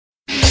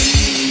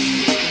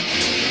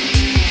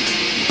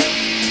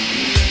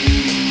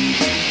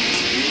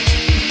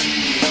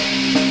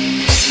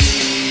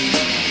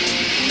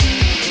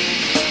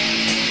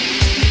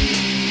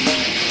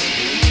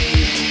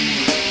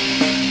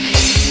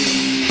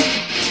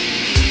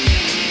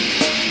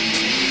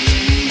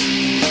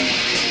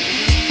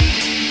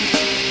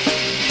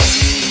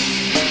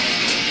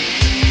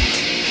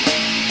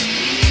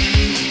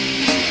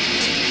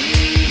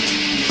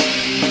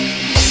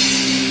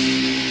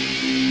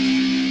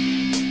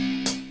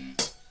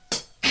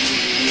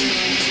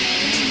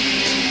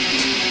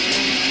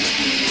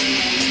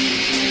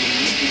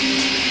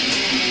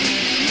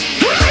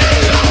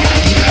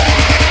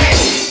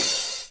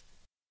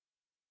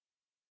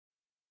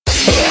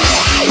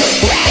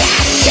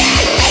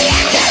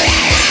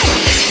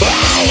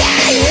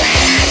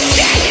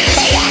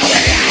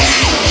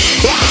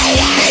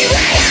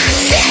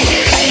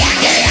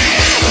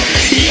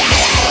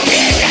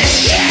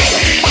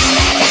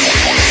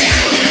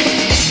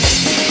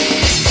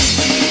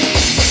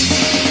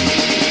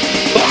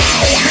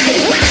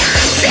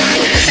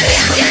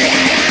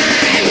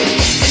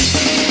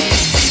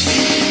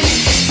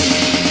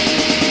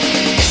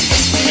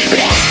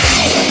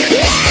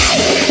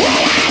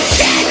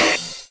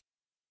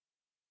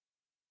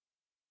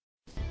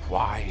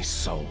Why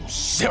so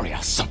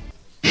serious?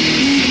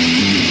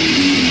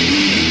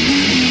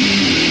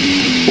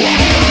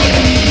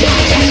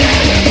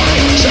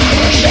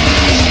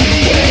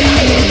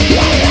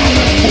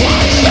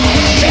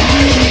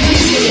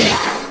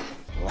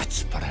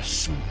 Let's put a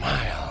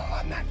smile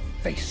on that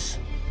face.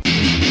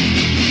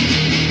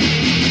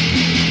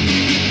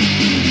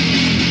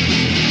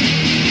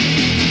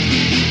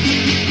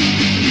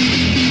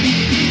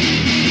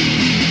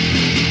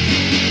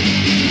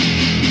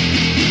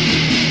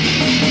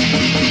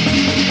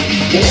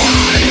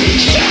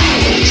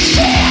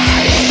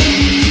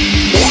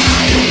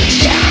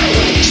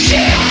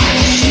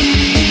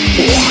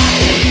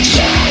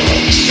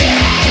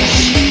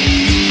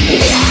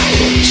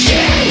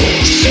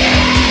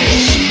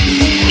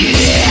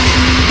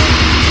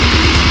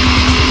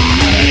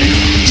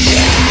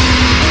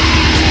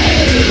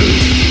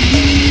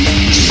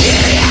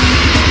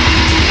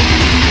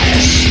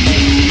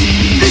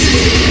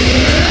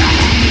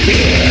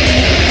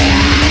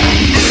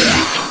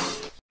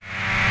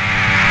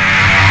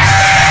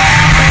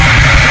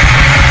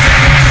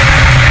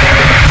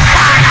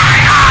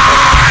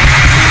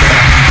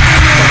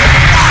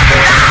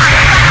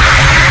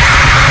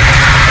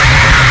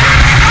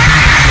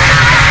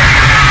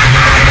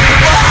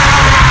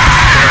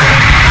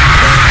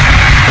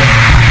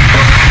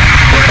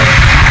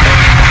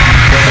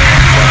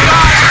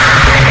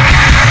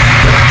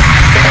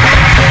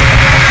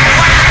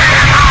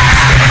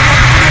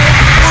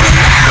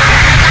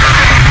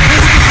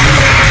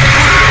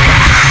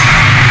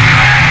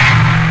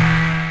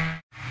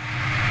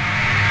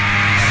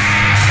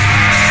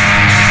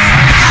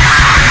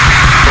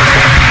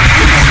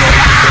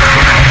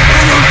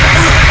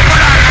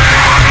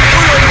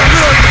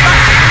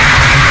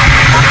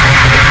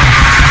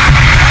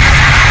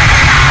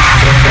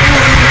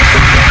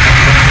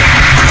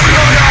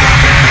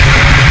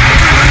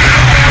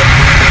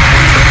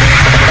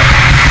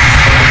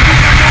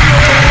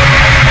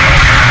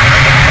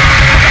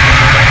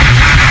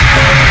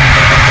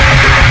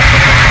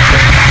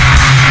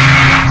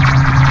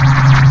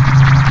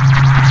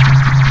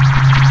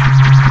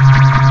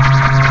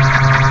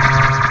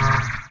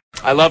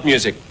 I love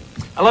music.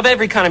 I love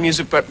every kind of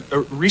music, but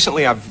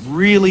recently I've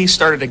really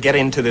started to get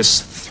into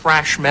this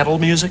thrash metal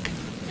music.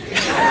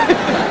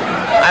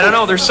 I don't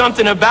know, there's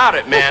something about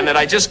it, man, that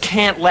I just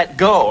can't let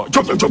go.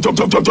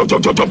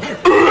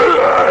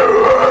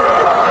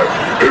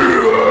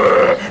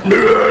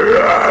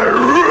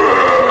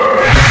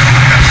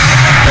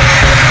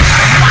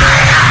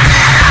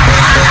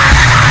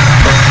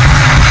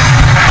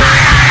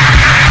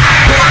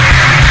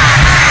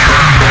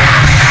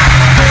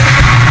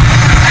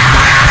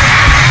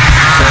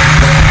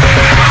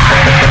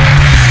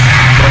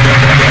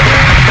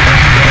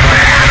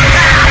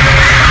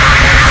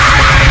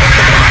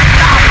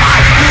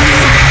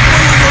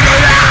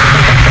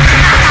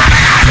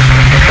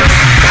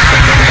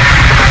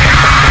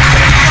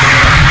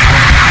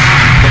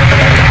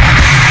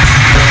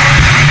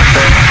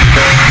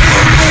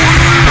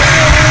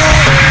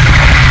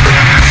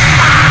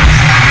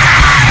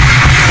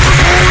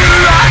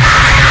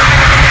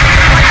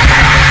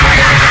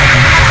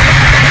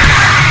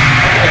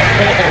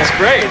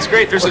 It's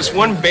great. There's this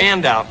one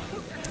band out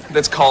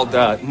that's called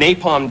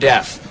Napalm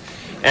Death,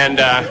 and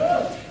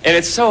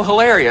it's so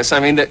hilarious. I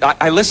mean,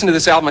 I listened to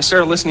this album. I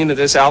started listening to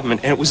this album,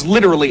 and it was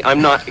literally,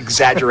 I'm not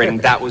exaggerating,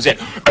 that was it.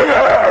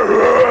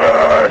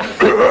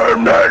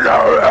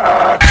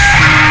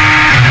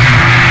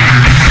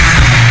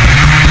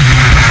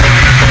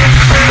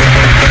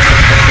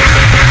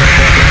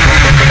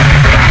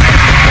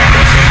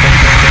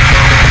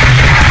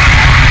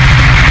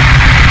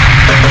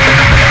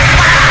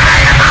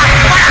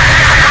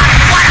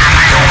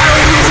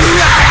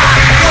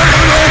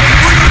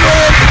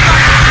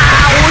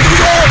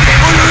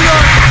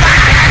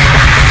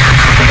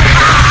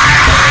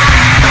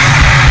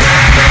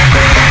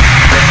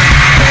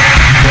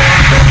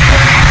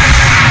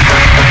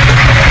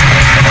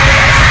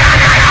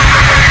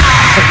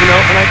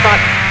 And I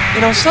thought,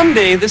 you know,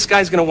 someday this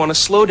guy's going to want to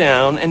slow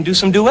down and do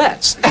some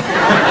duets.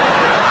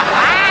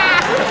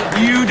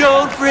 You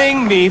don't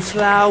bring me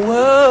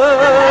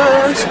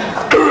flowers.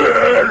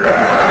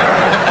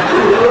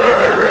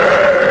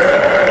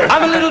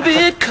 I'm a little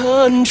bit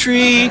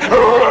country.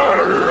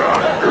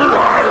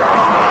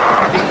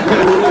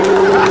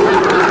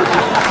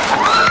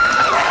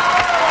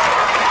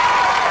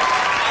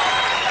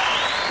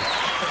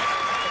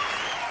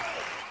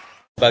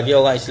 Bagi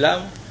orang Islam,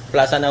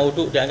 pelaksanaan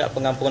wuduk dianggap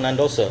pengampunan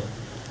dosa.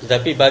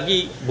 Tetapi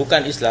bagi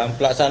bukan Islam,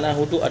 pelaksanaan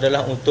wuduk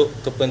adalah untuk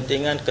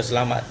kepentingan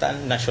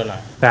keselamatan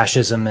nasional.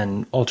 Fascism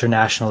and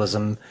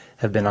ultranationalism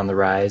have been on the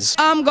rise.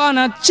 I'm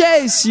gonna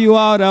chase you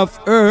out of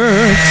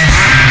Earth.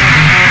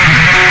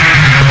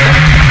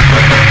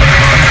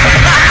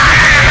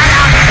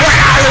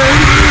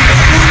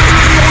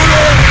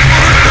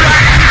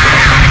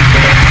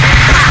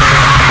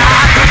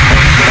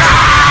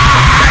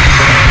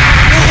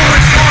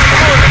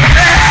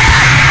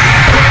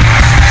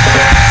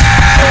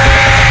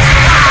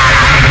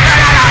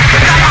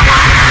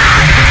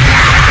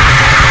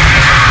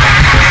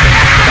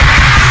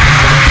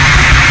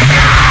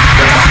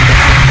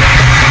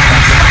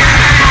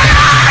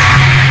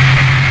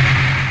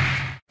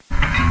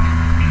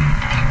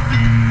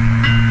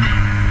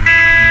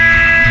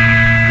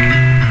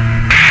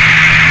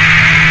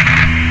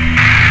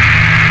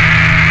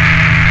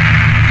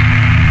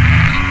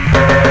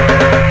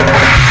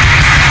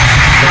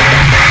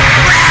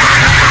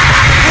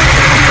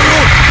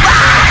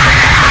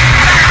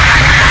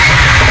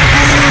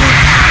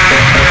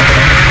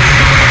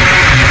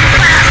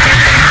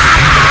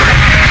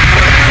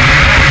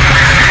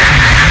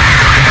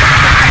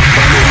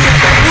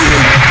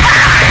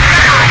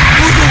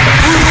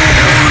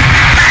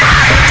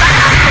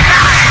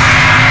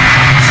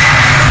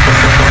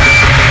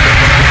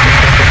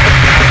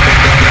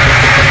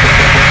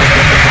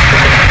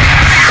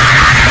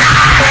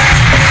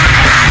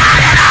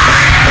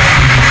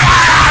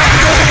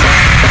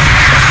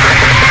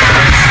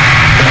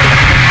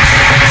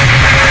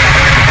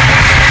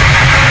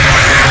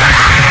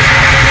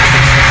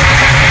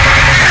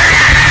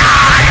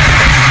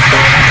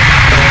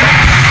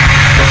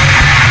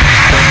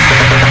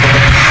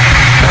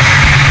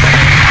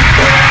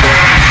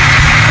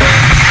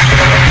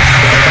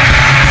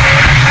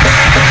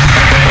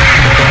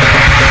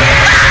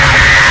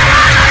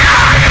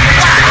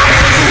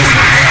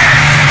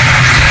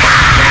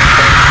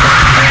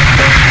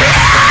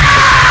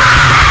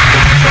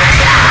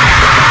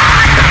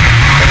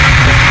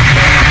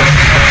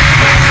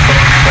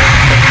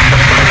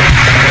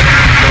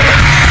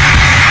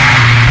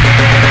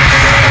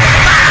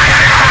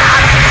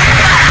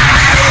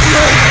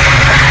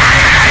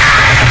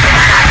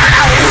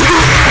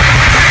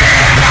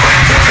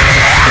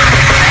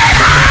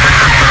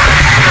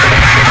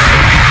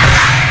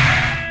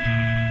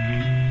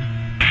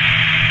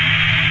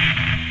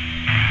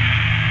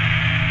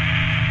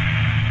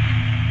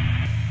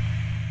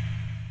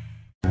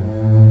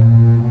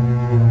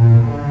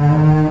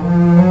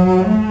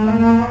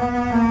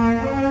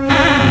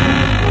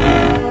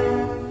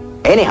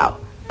 Anyhow,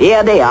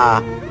 there they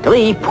are,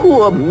 3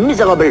 poor,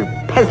 miserable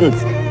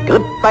peasants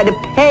gripped by the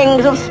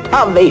pangs of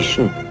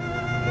starvation.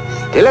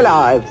 Still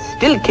alive,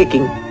 still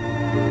kicking,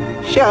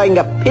 sharing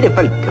a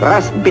pitiful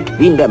crust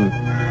between them.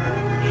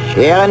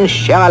 Share and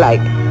share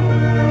alike,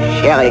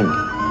 sharing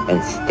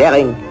and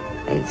staring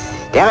and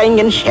staring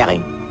and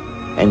sharing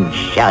and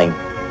sharing.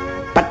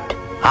 But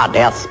are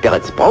their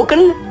spirits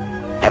broken?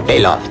 Have they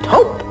lost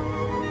hope?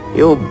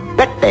 You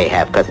bet they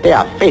have, because they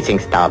are facing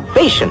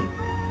starvation.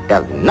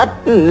 There's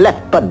nothing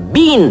left but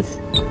beans.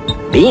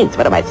 Beans?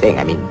 What am I saying?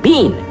 I mean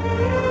bean.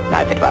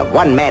 Now, if it were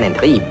 1 man and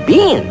 3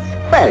 beans,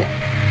 well,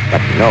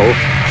 but no,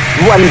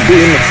 1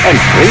 bean and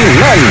 3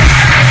 men.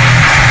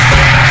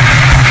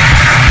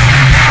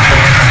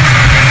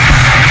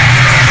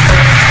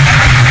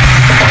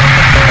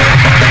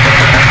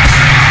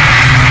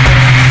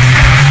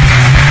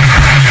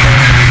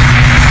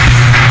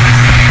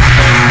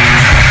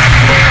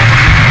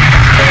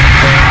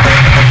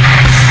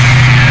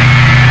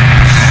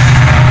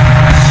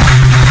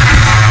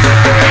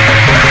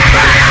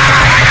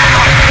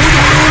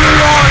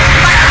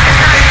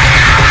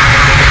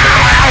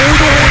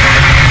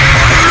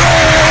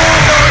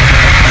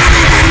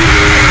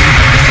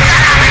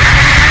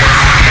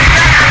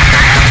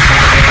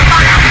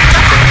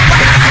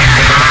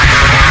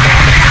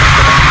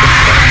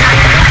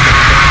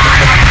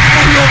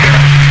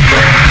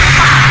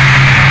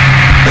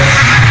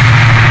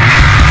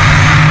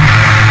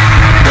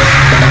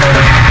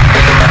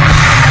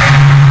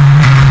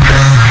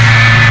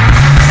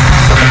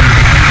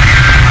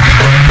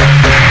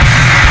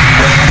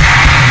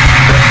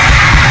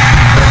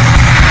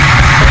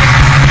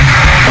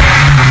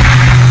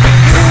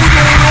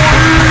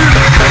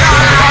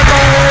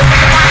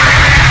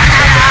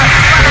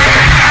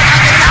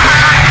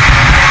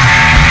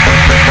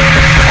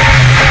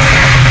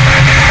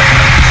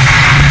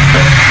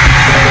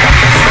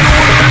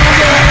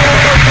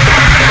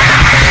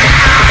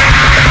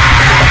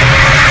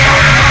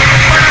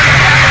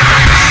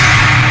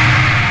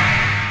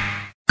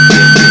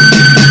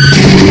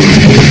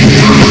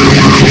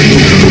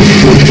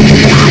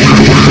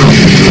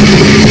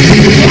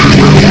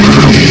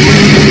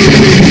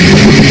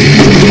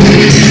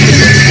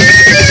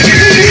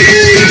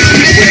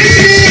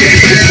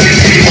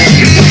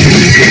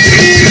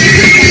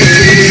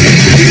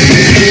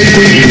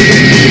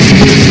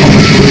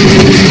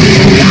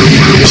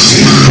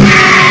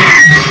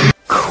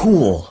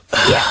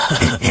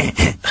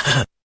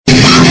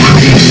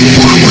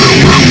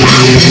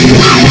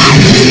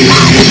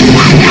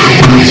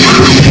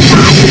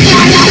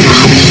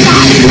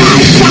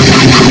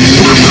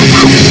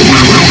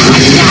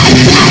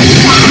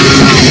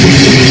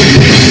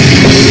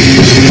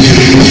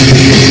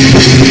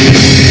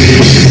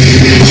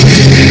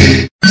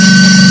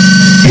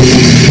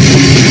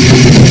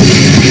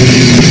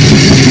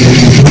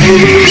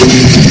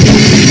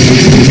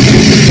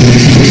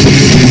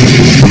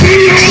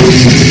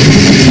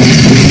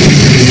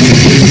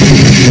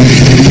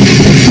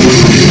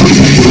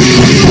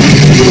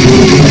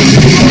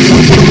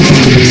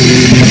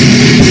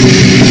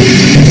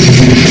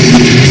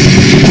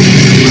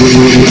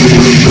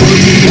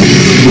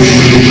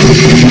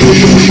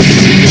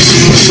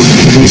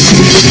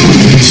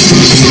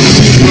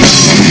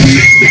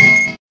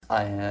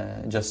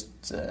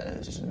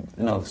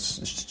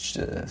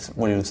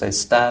 What do you say,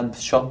 stabbed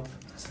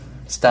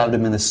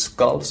him in the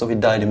skull, so he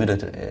died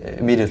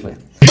immediately.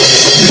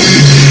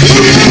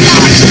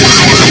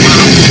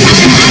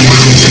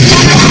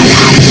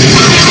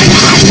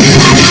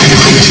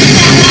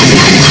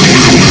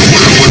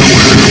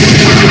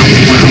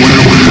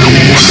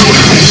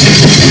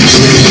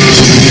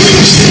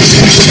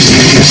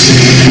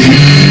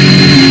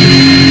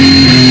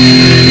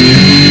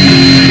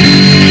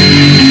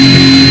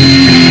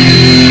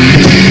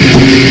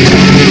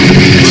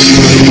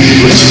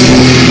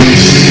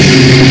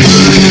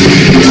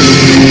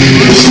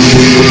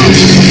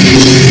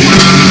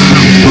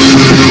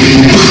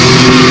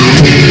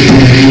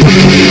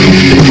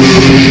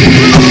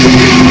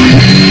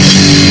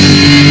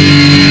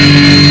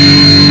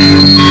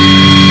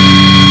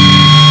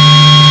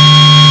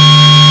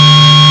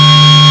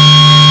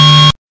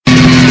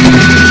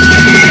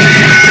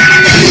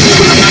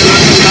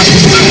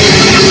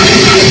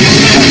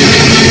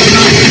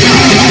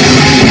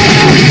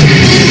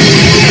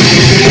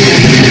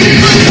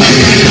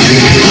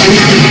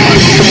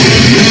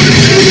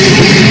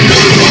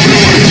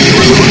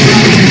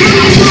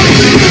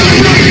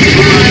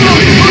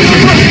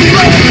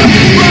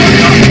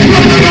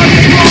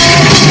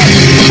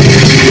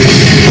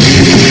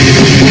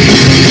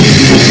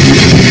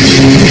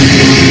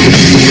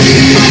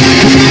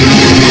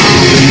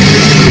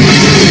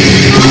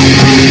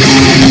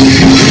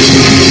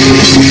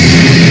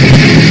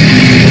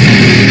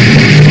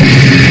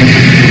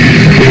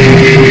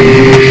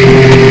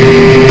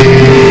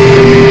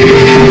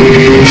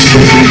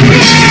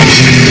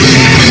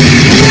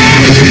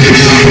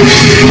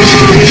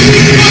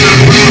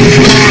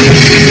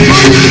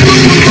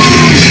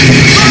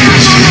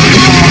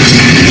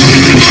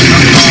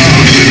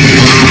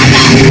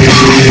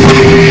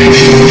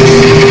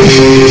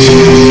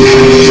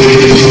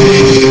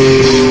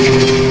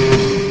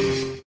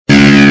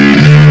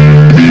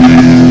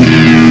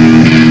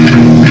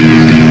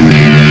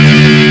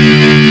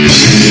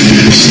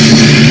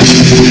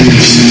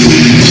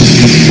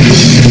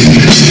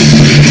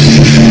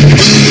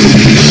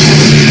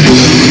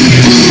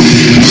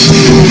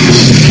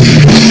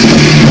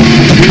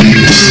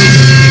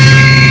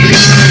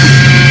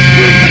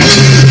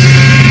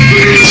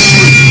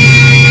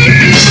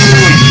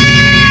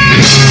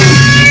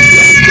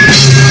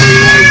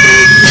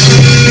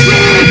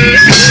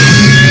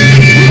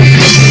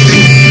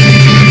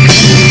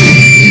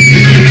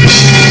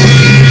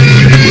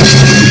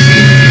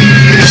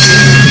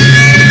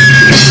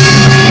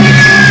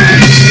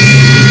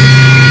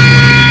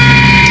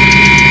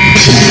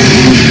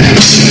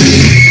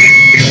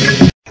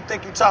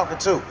 talking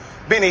to?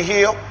 Benny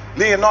Hill?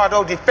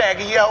 Leonardo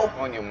DiFaggio?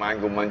 On your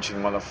mango munching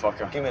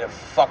motherfucker. Give me the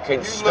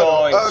fucking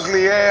stories.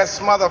 Ugly ass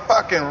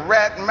motherfucking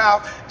rat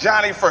mouth,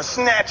 Johnny for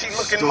snatchy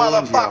looking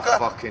motherfucker.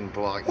 Fucking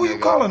black Who nigga. you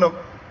calling him?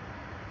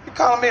 You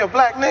calling me a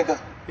black nigga?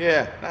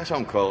 Yeah, that's what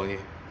I'm calling you.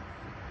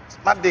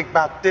 My dick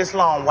about this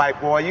long,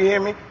 white boy, you hear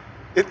me?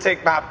 It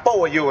take about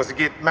 4 of yours to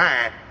get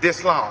mine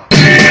this long.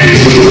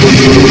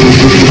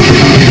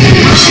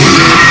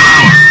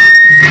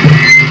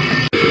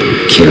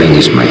 Killing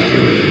is my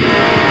heroin,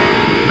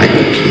 my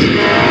opiate,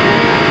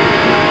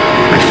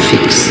 my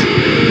fix.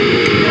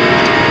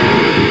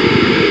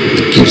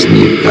 It gives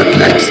me a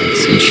godlike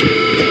sensation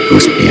that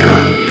goes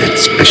beyond that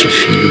special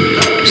feeling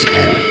doctors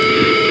have,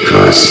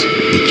 because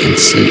it can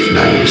save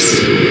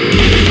lives.